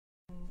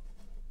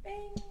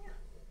Bing.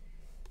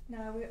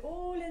 Now we're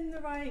all in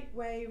the right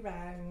way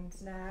round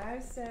now,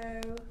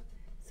 so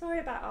sorry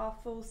about our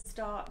false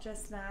start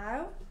just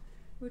now.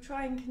 We'll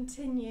try and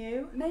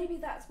continue. Maybe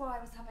that's why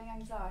I was having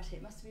anxiety.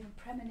 It must have been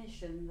a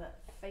premonition that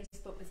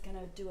Facebook was going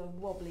to do a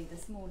wobbly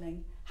this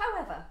morning.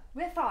 However,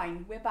 we're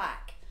fine, we're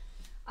back.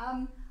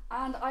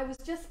 And I was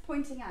just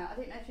pointing out, I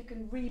don't know if you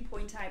can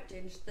re-point out,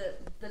 Ginge,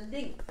 the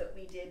link that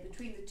we did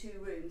between the two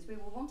rooms. We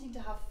were wanting to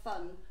have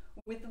fun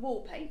with the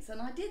wall paints,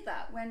 and I did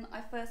that when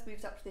I first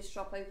moved up to this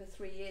shop over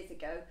 3 years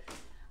ago.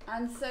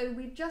 And so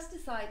we've just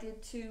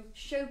decided to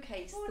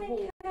showcase the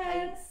wall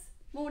paints.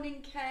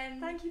 Morning, Ken.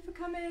 Thank you for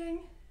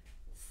coming.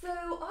 So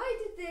I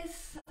did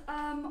this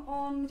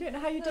on I don't know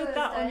how you Thursday. did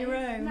that on your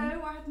own.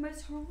 No, I had the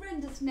most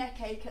horrendous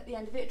neck ache at the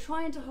end of it,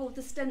 trying to hold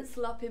the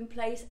stencil up in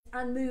place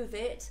and move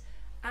it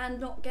and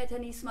not get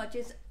any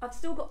smudges. I've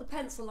still got the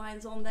pencil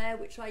lines on there,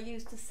 which I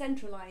use to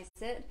centralise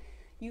it.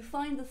 You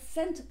find the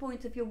centre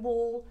point of your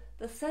wall,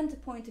 the centre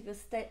point of your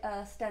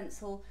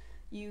stencil,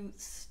 you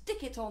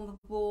stick it on the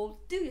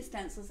wall, do your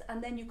stencils,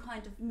 and then you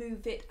kind of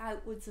move it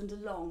outwards and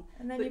along.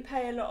 And then you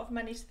pay a lot of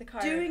money to the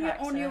chiropractor. Doing it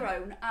on your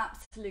own,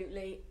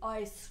 absolutely.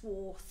 I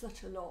swore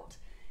such a lot.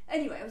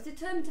 Anyway, I was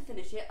determined to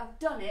finish it. I've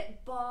done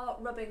it, bar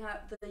rubbing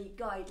out the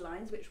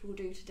guidelines, which we'll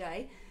do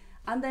today.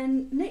 And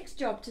then Nick's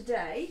job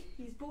today,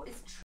 he's brought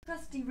his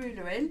trusty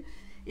ruler in,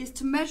 is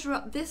to measure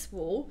up this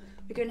wall.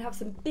 We're going to have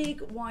some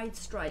big wide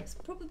stripes,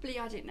 probably,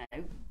 I don't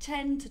know,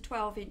 10 to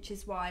 12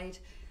 inches wide.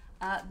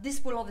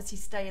 This will obviously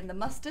stay in the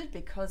mustard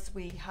because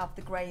we have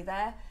the grey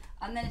there,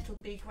 and then it'll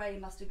be grey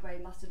mustard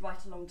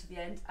right along to the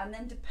end, and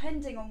then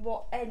depending on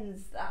what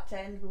ends that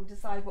end, we'll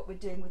decide what we're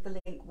doing with the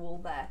link wall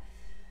there.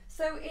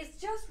 So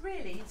it's just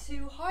really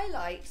to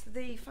highlight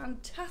the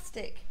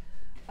fantastic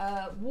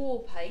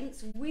wall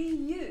paints. We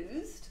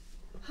used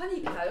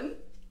Honeycomb,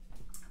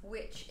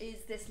 which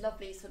is this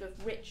lovely sort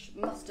of rich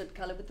mustard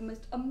colour with the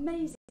most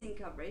amazing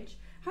coverage.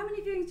 How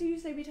many viewings do you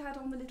say we'd had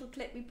on the little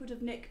clip we put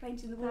of Nick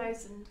painting the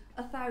walls? 1,000.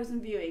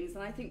 1,000 viewings, and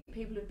I think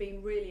people have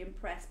been really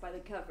impressed by the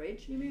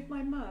coverage. You moved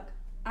my mug.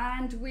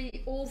 And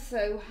we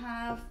also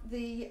have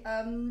the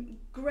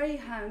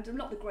Greyhound,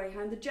 not the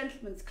Greyhound, the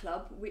Gentleman's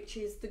Club, which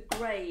is the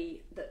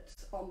grey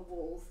that's on the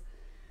walls.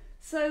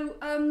 So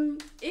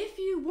if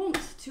you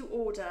want to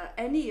order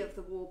any of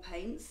the wall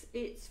paints,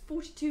 it's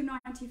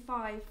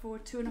 $42.95 for a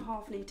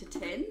 2.5 litre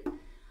tin.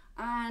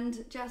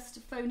 And just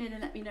phone in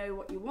and let me know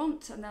what you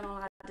want, and then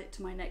I'll add it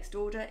to my next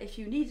order. If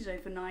you need it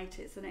overnight,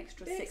 it's an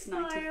extra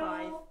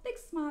 $6.95. Big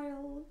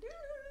smile,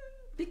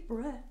 big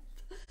breath.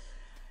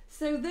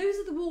 So those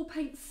are the wall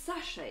paint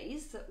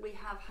sachets that we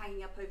have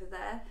hanging up over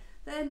there.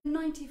 They're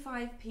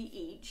 95p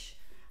each,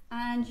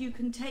 and you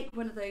can take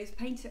one of those,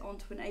 paint it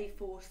onto an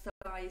A4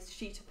 size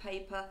sheet of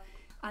paper,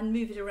 and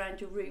move it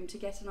around your room to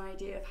get an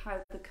idea of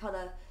how the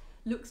colour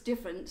looks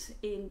different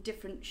in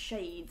different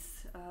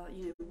shades,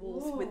 you know,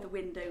 walls with the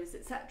windows,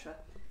 etc.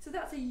 So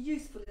that's a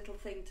useful little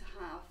thing to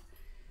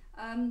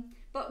have.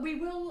 But we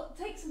will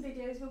take some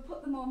videos, we'll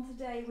put them on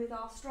today with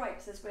our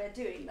stripes as we're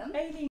doing them.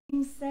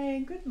 Aileen's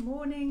saying good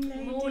morning,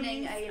 ladies.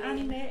 Morning, Aileen.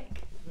 And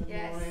Nick.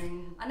 Yes.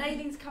 Morning. And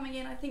Aileen's coming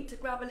in, I think, to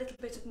grab a little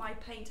bit of my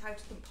paint out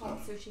of the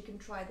pot so she can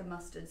try the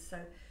mustard. So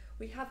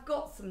we have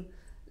got some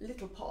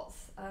little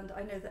pots, and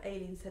I know that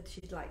Aileen said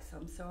she'd like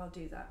some, so I'll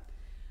do that.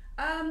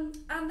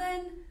 And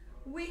then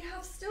we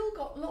have still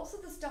got lots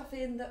of the stuff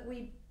in that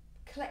we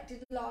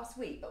collected last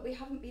week, but we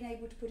haven't been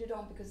able to put it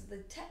on because of the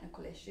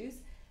technical issues.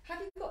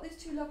 Have you got those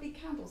two lovely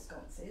candle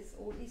sconces,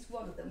 or at least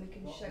one of them we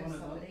can show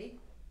somebody?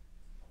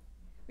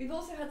 We've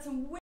also had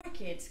some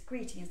wicked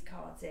greetings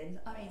cards in,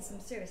 I mean some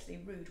seriously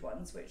rude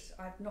ones, which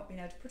I've not been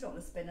able to put on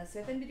the spinner, so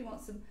if anybody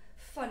wants some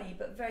funny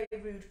but very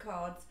rude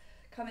cards,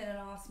 come in and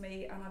ask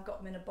me, and I've got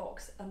them in a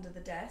box under the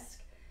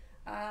desk.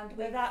 And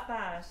they're that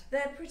bad?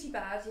 They're pretty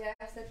bad,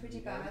 yes, they're pretty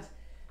bad.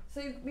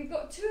 So we've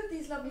got two of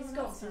these lovely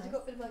sconces. Nice. We've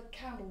got a bit of a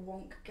candle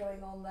wonk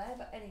going on there,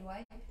 but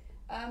anyway.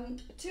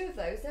 Two of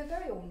those, they're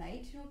very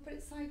ornate. You want to put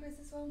it sideways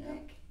as well,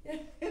 Nick? Yeah.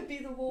 It'd be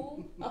the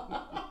wall.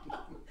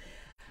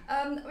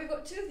 We've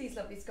got two of these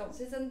lovely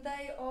sconces, and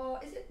they are,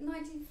 is it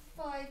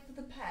 95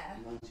 for the pair?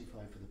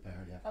 95 for the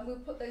pair, yeah. And we'll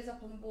put those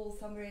up on the wall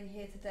somewhere in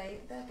here today.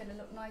 They're going to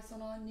look nice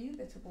on our new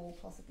bit of wall,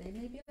 possibly.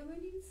 Maybe I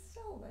won't even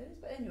sell those,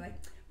 but anyway,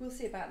 we'll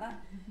see about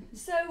that.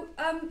 So,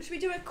 should we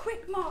do a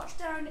quick march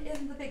down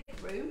in the big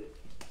room,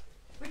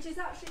 which is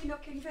actually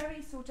looking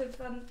very sort of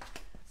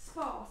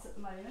sparse at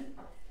the moment.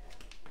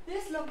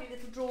 This lovely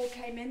little drawer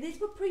came in. These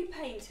were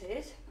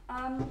pre-painted,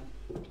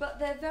 but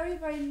they're very,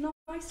 very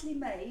nicely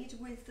made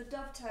with the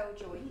dovetail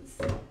joints.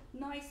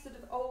 Nice sort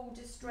of old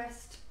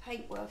distressed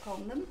paintwork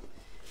on them.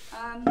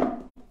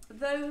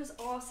 Those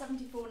are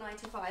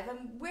 $74.95,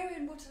 and we're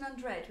in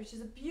Wootton-under-Edge, which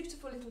is a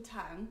beautiful little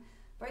town,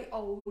 very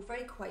old,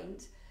 very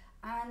quaint,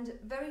 and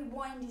very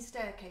windy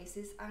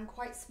staircases and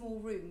quite small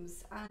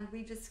rooms. And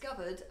we've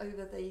discovered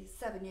over the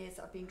 7 years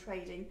that I've been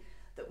trading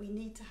that we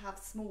need to have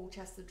small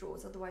chests of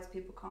drawers, otherwise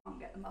people can't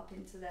get them up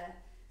into their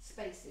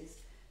spaces.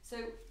 So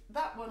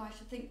that one I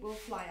should think will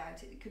fly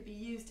out. It could be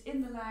used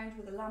in the lounge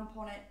with a lamp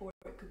on it, or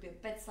it could be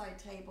a bedside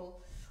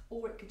table,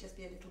 or it could just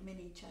be a little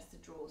mini chest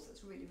of drawers.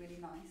 That's really, really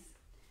nice.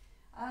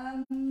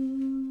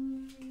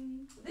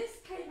 This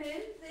came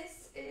in.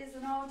 This is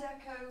an Art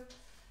Deco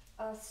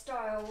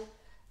style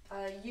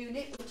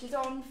unit, which is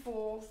on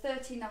for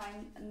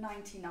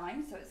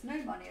 $39.99, so it's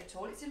no money at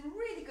all. It's in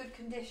really good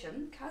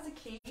condition. It has a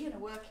key and a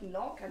working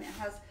lock, and it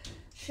has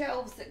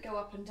shelves that go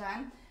up and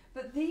down.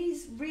 But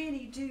these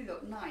really do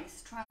look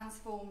nice,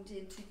 transformed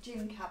into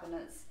gym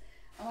cabinets.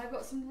 And I've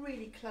got some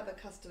really clever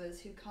customers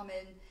who come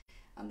in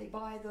and they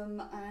buy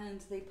them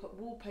and they put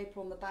wallpaper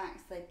on the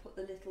backs. They put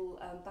the little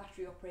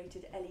battery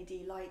operated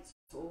LED lights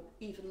or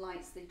even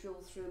lights they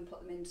drill through and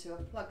put them into a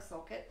plug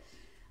socket,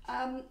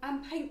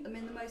 and paint them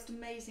in the most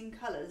amazing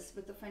colours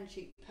with the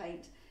Frenchic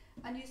paint,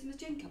 and use them as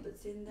gin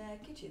cupboards in their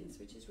kitchens,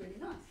 which is really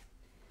nice.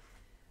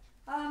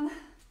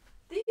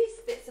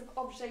 These bits of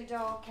objet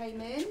d'art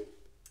came in.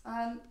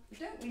 We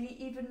don't really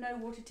even know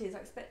what it is. I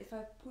expect if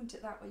I point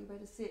it that way, you'll be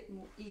able to see it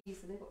more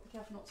easily, but be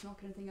careful not to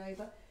knock anything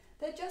over.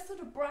 They're just sort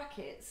of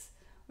brackets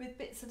with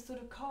bits of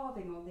sort of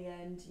carving on the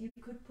end. You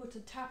could put a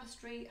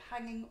tapestry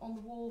hanging on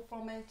the wall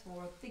from it,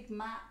 or a big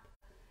map,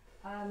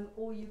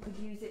 or you could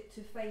use it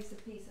to face a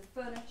piece of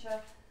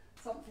furniture,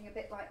 something a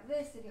bit like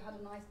this. If you had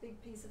a nice big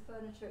piece of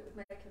furniture, it would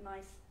make a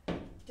nice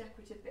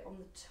decorative bit on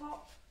the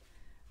top.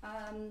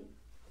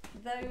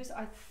 Those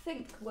I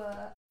think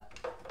were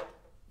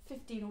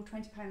 15 or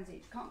 20 pounds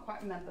each, can't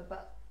quite remember,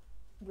 but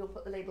we'll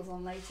put the labels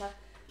on later.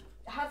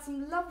 Had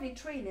some lovely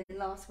treen in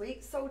last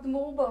week, sold them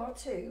all bar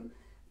two.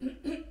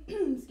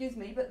 Excuse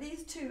me, but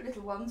these two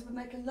little ones would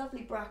make a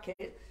lovely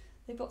bracket.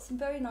 They've got some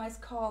very nice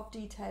carved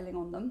detailing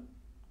on them,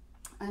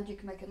 and you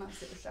can make a nice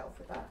little shelf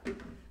with that.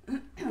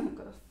 I've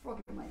got a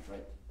frog in my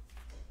throat.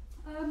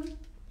 Should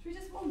we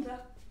just wander?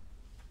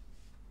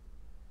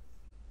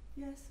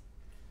 Yes,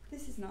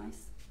 this is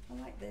nice. I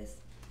like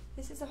this.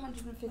 This is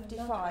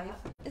 155.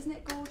 Isn't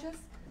it gorgeous?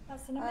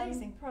 That's an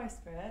amazing price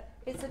for it.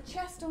 It's a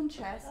chest on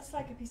chest. That's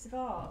like a piece of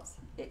art.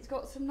 It's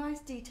got some nice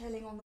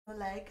detailing on the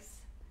legs,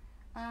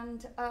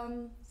 and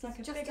it's like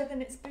a bigger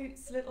than its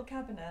boots little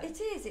cabinet. It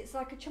is. It's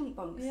like a chunk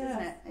bunks,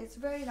 isn't it? It's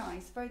very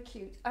nice, very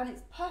cute, and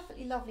it's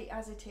perfectly lovely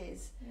as it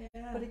is.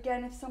 Yeah. But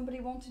again, if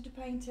somebody wanted to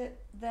paint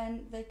it,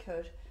 then they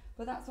could.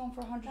 But that's on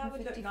for 155. That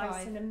would look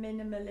nice in a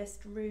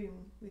minimalist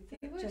room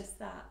with just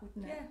that,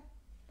 wouldn't it? Yeah.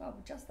 Well,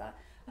 just that.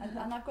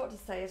 And I've got to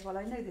say as well,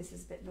 I know this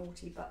is a bit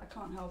naughty, but I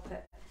can't help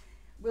it.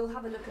 We'll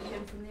have a look at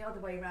him from the other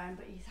way round,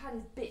 but he's had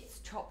his bits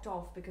chopped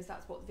off because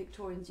that's what the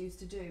Victorians used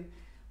to do.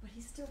 But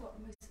he's still got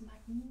the most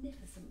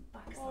magnificent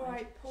backside. All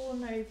right,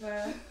 pawn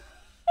over.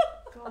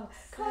 God,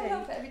 can't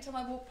help it. Every time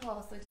I walk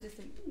past, I just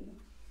think,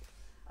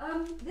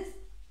 this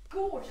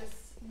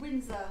gorgeous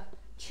Windsor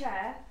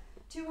chair,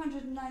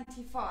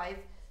 295,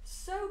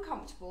 so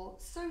comfortable,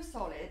 so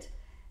solid.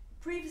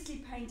 Previously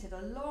painted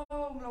a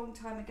long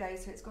time ago,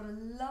 so it's got a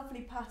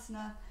lovely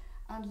patina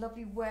and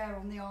lovely wear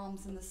on the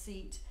arms and the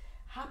seat.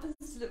 Happens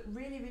to look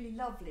really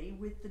lovely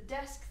with the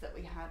desk that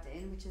we had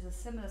in, which is a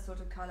similar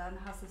sort of colour and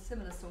has a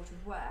similar sort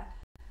of wear.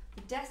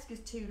 The desk is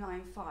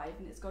 295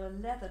 and it's got a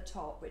leather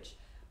top, which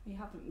we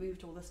haven't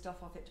moved all the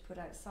stuff off it to put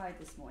outside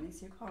this morning,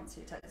 so you can't see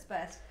it at its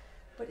best,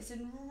 but it's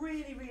in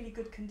really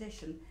good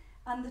condition,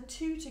 and the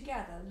two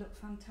together look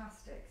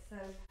fantastic. So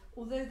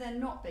although they're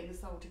not being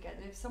sold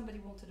together, if somebody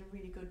wanted a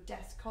really good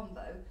desk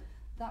combo,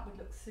 that would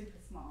look super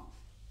smart.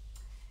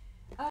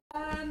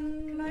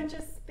 Can I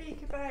just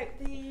speak about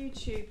the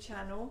YouTube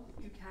channel?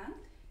 You can.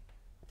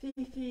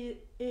 Fifi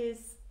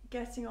is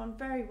getting on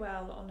very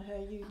well on her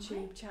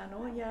YouTube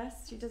channel.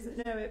 Yes, she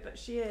doesn't know it, but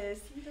she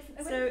is.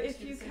 So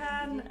if you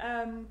can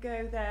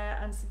go there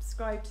and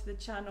subscribe to the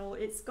channel,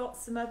 it's got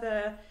some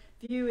other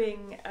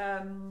viewing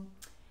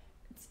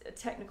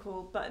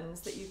technical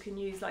buttons that you can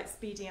use, like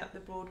speeding up the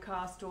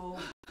broadcast, or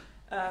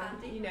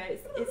you know,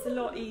 it's a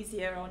lot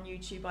easier on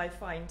YouTube, I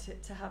find,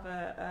 to have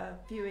a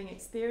viewing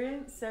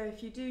experience. So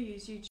if you do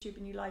use YouTube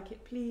and you like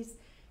it, please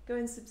go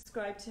and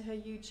subscribe to her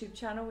YouTube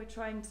channel. We're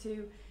trying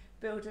to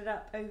build it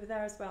up over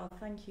there as well.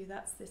 Thank you.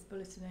 That's this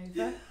bulletin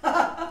over.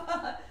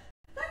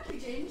 Thank you,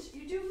 Ginge.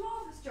 You do a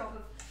marvellous job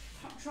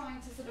of trying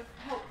to sort of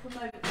help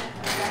promote it,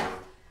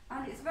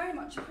 and it's very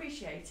much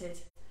appreciated.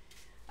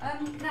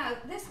 Now,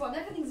 this one,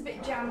 everything's a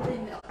bit jammed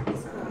in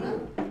this corner.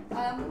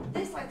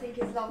 This I think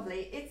is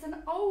lovely. It's an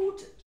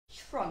old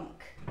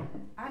trunk,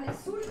 and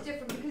it's sort of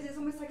different because it's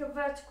almost like a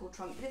vertical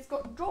trunk, but it's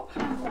got drop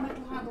handle,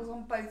 metal handles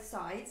on both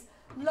sides.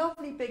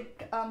 Lovely big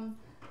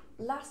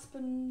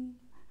Laspen,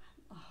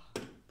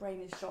 brain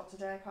is shot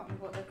today, I can't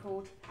remember what they're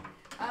called.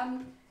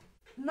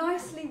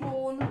 Nicely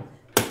worn,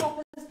 the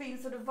top has been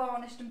sort of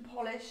varnished and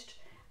polished,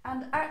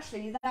 and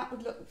actually that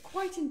would look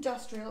quite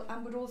industrial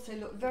and would also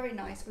look very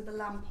nice with a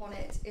lamp on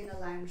it in a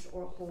lounge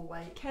or a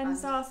hallway.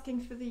 Ken's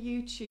asking for the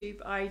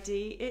YouTube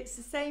ID. It's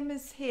the same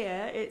as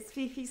here. It's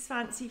Fifi's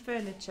Fancy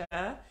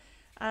Furniture,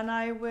 and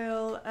I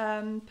will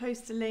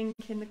post a link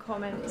in the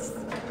comments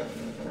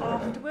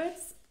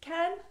afterwards,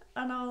 Ken,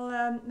 and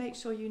I'll make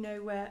sure you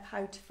know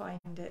how to find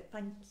it.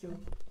 Thank you.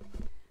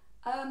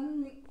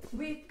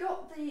 We've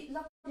got the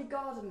lovely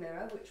garden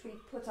mirror, which we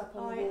put up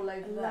on the wall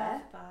over love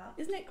there. That.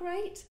 Isn't it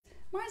great?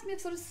 Reminds me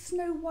of sort of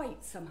Snow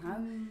White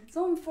somehow. It's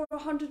on for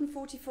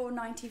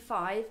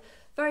 £144.95.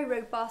 Very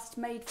robust,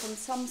 made from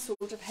some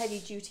sort of heavy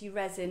duty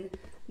resin.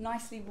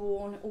 Nicely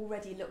worn,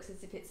 already looks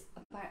as if it's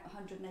about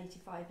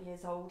 185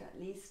 years old at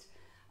least.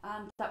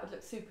 And that would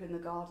look super in the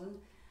garden.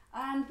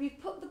 And we've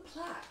put the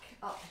plaque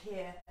up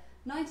here,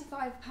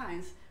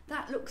 £95.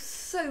 That looks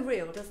so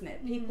real, doesn't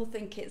it? People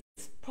think it's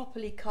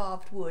properly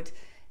carved wood.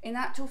 In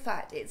actual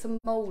fact, it's a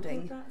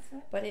moulding,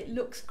 but it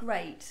looks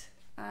great.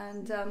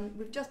 And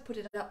we've just put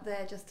it up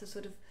there just to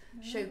sort of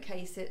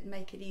showcase it and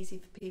make it easy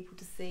for people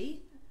to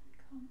see.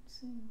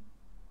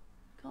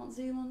 Can't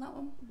zoom on that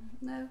one?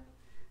 No.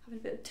 Having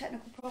a bit of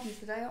technical problems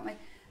today, aren't we?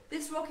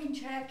 This rocking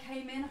chair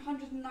came in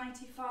 £195.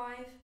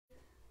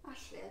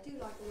 Ashley, I do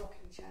like the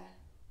rocking chair.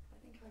 I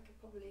think I could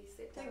probably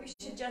sit down. I think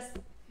we should just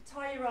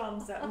tie your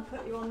arms up and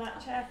put you on that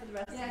chair for the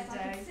rest of the day. Yes,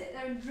 I could sit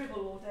there and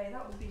dribble all day.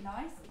 That would be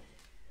nice.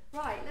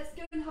 Right, let's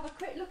go and have a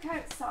quick look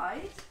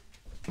outside.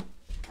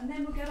 And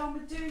then we'll get on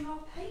with doing our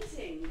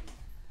painting,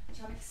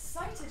 which I'm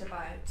excited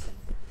about.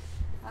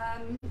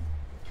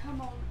 Come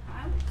on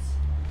out.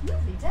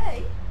 Lovely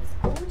day. It's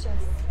gorgeous.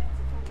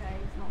 Beautiful day.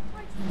 It's not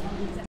quite as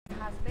sunny as it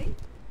has been.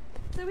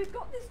 So we've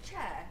got this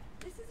chair.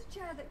 This is a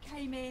chair that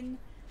came in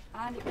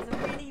and it was a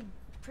really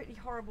pretty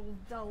horrible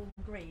dull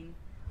green.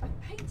 I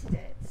painted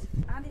it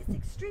and it's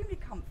extremely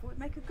comfortable. It'd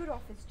make a good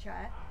office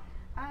chair.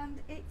 And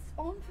it's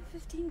on for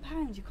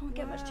 £15. You can't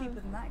get much cheaper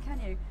than that, can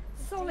you?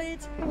 Solid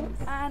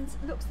and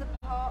looks the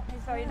part and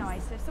is very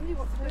nice. So if somebody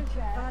wants a good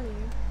chair,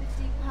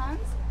 £15.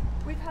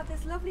 We've had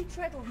this lovely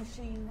treadle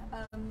machine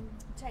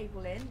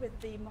table in with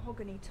the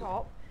mahogany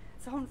top.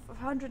 It's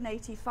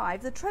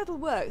 £185. The treadle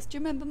works. Do you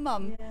remember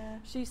Mum? Yeah.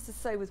 She used to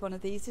sew with one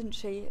of these, didn't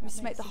she? It used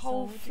to make the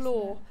whole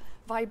floor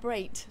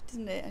vibrate,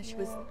 didn't it? And she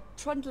was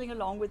trundling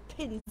along with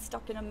pins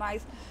stuck in her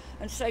mouth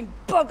and saying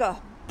 "bugger,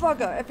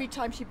 bugger" every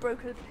time she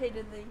broke a pin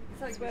in the.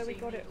 That's where we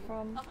got it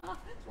from.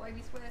 That's why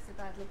we swear so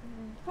badly.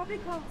 Probably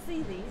can't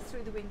see these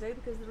through the window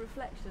because of the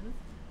reflections.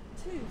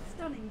 Two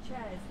stunning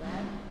chairs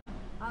there.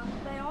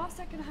 They are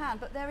second hand,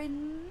 but they're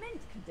in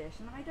mint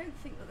condition. I don't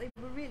think that they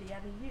were really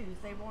ever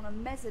used. They were on a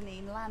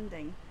mezzanine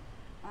landing,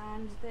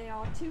 and they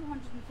are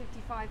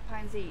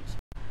 £255 each.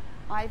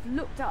 I've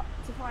looked up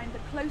to find the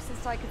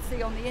closest I could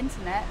see on the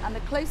internet, and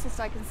the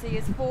closest I can see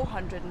is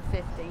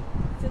 £450.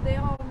 So they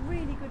are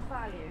really good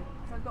value.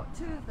 So I've got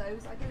two of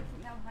those. I don't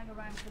think they'll hang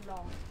around for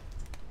long.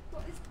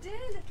 Got this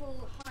dear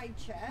little high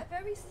chair,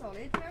 very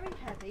solid, very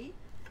heavy.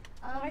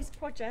 Nice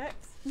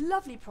project.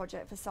 Lovely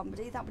project for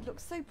somebody. That would look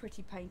so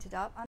pretty painted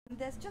up. And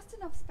there's just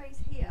enough space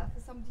here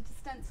for somebody to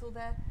stencil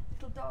their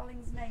little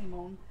darling's name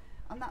on.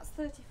 And that's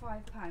 £35.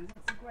 That's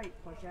a great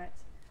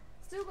project.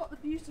 Still got the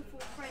beautiful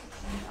French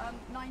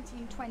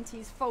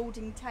 1920s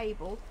folding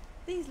table.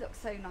 These look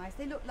so nice.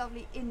 They look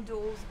lovely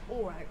indoors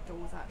or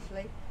outdoors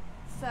actually.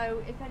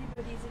 So if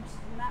anybody's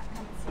interested in that,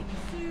 come and see me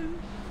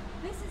soon.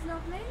 This is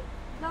lovely.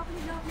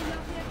 Lovely, lovely,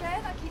 lovely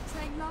again. I keep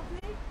saying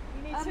lovely.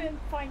 We need to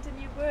find a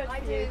new word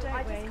for you, don't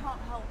we? I just can't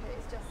help it.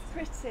 It's just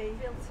pretty.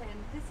 Built in.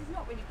 This is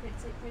not really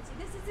pretty.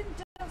 This is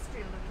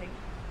industrial looking.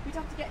 We'd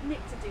have to get Nick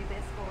to do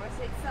this for us.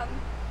 It's got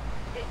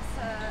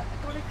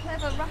a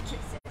clever ratchet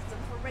system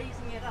for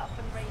raising it up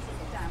and raising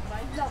it down.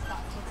 But I love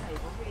that little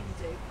table, really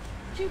do.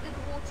 Cute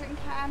little watering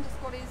can. Just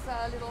got his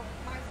little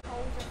mouth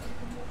hole just so you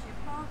can water your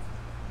plants.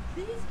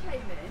 These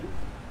came in.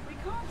 We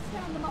can't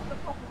stand them up the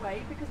proper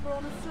way because we're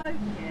on a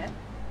slope here.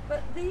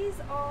 But these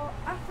are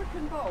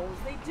African bowls.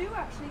 They do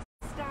actually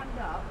stand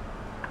up.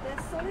 They're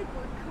solid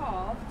wood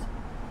carved,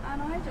 and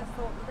I just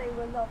thought that they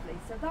were lovely.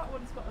 So that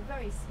one's got a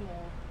very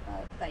small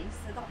base,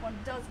 so that one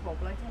does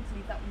wobble. I tend to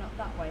leave that one up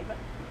that way, but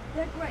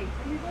they're great.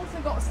 And we've also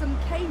got some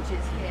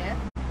cages here,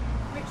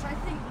 which I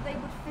think they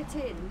would fit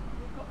in.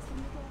 We've got some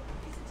little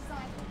piece of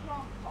design for a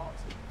plant pot,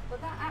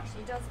 but that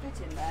actually does fit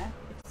in there.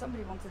 If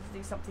somebody wanted to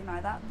do something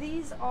like that,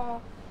 these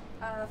are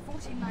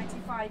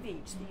 £14.95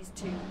 each. These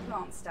two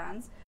plant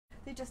stands.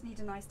 They just need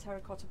a nice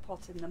terracotta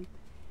pot in them.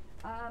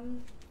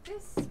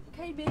 This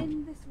came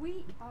in this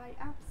week. I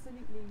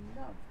absolutely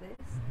love this.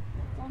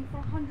 It's on for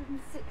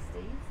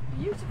 160.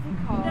 Beautifully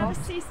carved. You never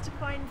cease to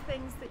find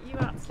things that you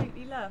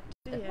absolutely love,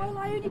 do you? Well,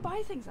 I only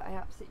buy things that I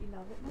absolutely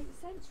love. It makes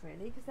sense,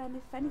 really, because then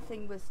if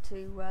anything was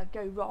to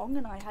go wrong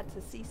and I had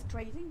to cease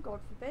trading,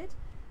 God forbid,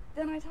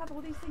 then I'd have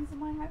all these things in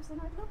my house and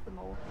I'd love them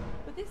all.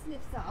 But this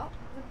lifts up.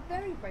 It's a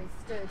very, very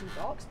sturdy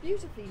box,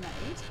 beautifully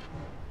made.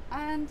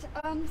 And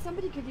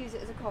somebody could use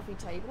it as a coffee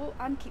table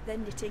and keep their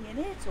knitting in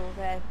it or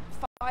their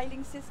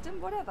filing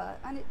system, whatever.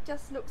 And it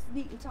just looks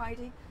neat and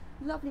tidy.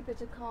 Lovely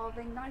bit of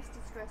carving, nice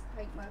distressed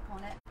paintwork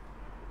on it.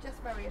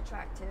 Just very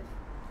attractive.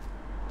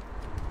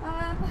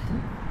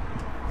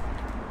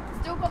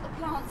 Still got the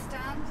plant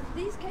stand.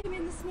 These came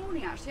in this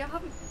morning actually. I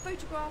haven't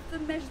photographed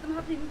them, measured them,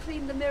 haven't even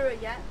cleaned the mirror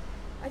yet.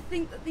 I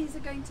think that these are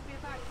going to be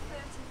about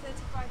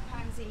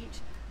 £30–35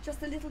 each.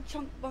 Just a little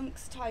chunk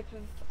bunks type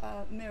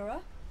of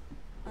mirror.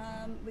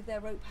 With their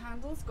rope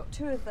handles, got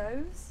two of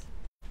those.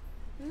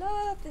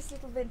 Love this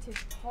little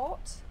vintage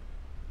pot,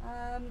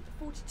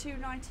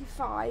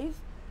 £42.95.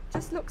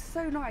 just looks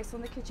so nice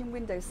on the kitchen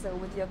windowsill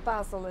with your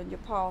basil and your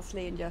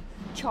parsley and your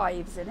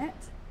chives in it.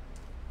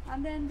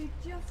 And then we've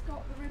just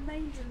got the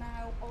remainder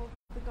now of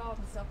the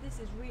garden stuff. This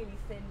is really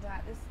thinned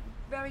out, there's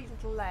very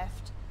little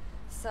left.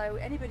 So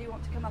anybody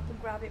want to come up and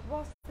grab it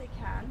whilst they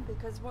can,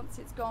 because once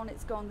it's gone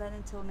then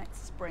until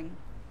next spring.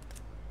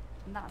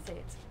 And that's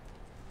it.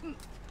 Look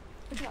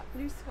at that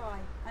blue sky.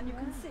 And you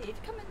can see, if you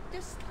come and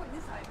just point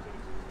this out, Jid.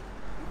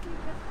 If you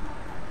just come up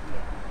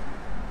here,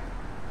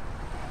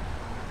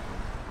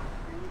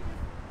 and you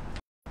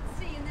just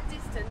see in the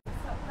distance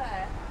up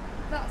there,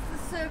 that's the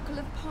Circle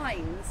of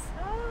Pines,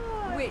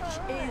 which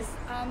is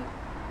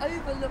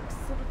overlooks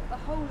sort of the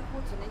whole of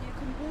Wootton, and you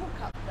can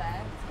walk up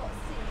there. It's got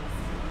seats,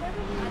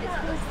 and it's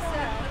called the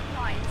Circle of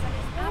Pines, and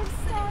it's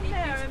absolutely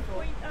there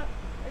beautiful. and point up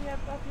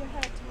above your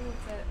head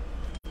towards it.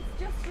 It's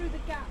just through the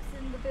gaps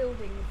in the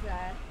buildings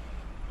there,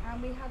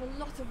 and we have a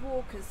lot of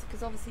walkers,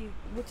 because obviously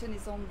Wootton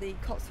is on the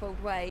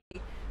Cotswold Way,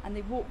 and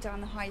they walk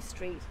down the High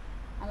Street,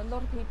 and a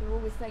lot of people are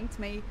always saying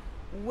to me,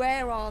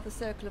 where are the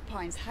Circle of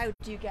Pines? How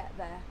do you get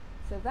there?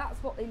 So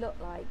that's what they look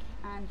like,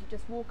 and you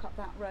just walk up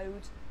that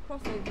road,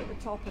 cross over at the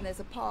top, and there's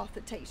a path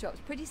that takes you up.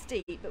 It's pretty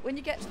steep, but when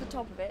you get to the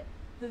top of it,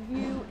 the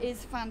view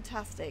is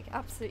fantastic,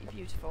 absolutely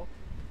beautiful.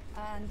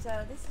 And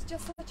this is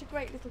just such a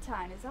great little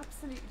town. It's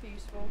absolutely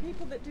beautiful.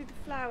 People that do the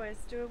flowers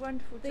do a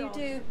wonderful job. They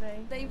do,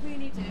 don't they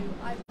really do.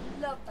 I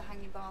love the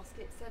hanging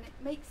baskets, and it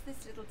makes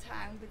this little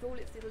town with all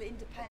its little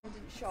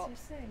independent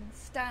shops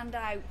stand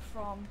out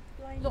from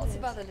lots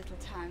of other little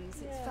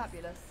towns. It's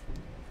fabulous.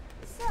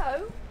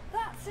 So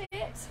that's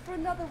it for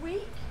another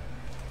week.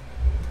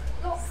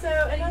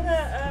 So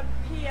another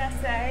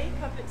PSA,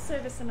 public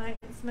service announcement.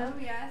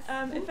 Oh yes.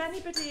 If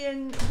anybody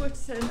in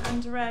Wootton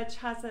Under Edge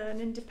has an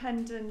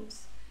independent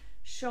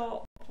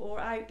shop or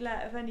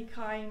outlet of any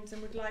kind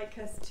and would like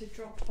us to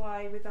drop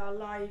by with our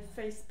live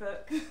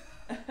Facebook,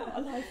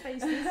 our live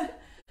faces,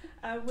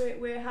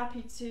 we're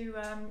happy to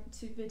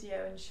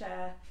video and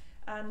share.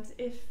 And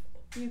if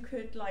you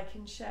could like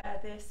and share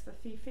this for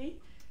Fifi.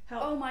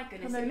 Oh my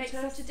goodness, it makes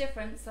such a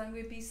difference, and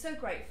we'd be so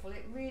grateful.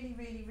 It really,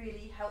 really,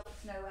 really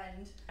helps no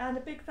end. And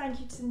a big thank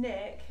you to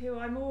Nick, who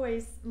I'm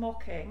always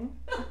mocking.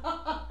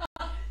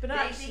 But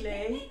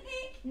actually,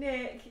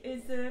 Nick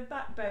is a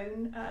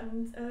backbone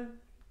and a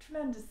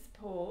tremendous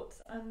support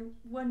and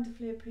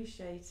wonderfully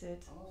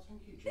appreciated. Oh,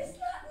 thank you, Jen. Isn't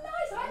that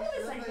nice? I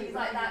never say things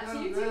like that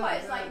to you, do I?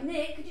 It's like,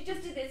 Nick, could you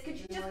just do this? Could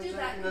you just do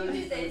that? Could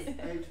you do this?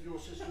 Out of your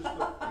sister's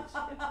buckets.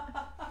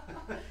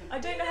 I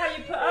don't know how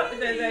you put up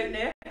with it though,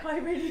 Nick. I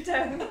really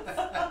don't.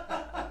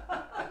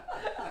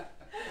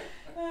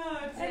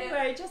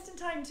 Anyway, just in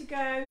time to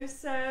go.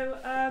 So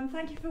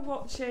thank you for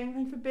watching.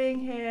 Thank you for being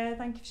here.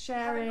 Thank you for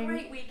sharing. Have a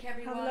great week,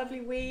 everyone. Have a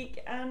lovely week.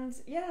 And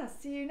yeah,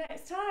 see you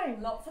next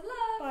time. Lots of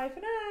love. Bye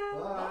for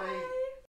now. Bye. Bye.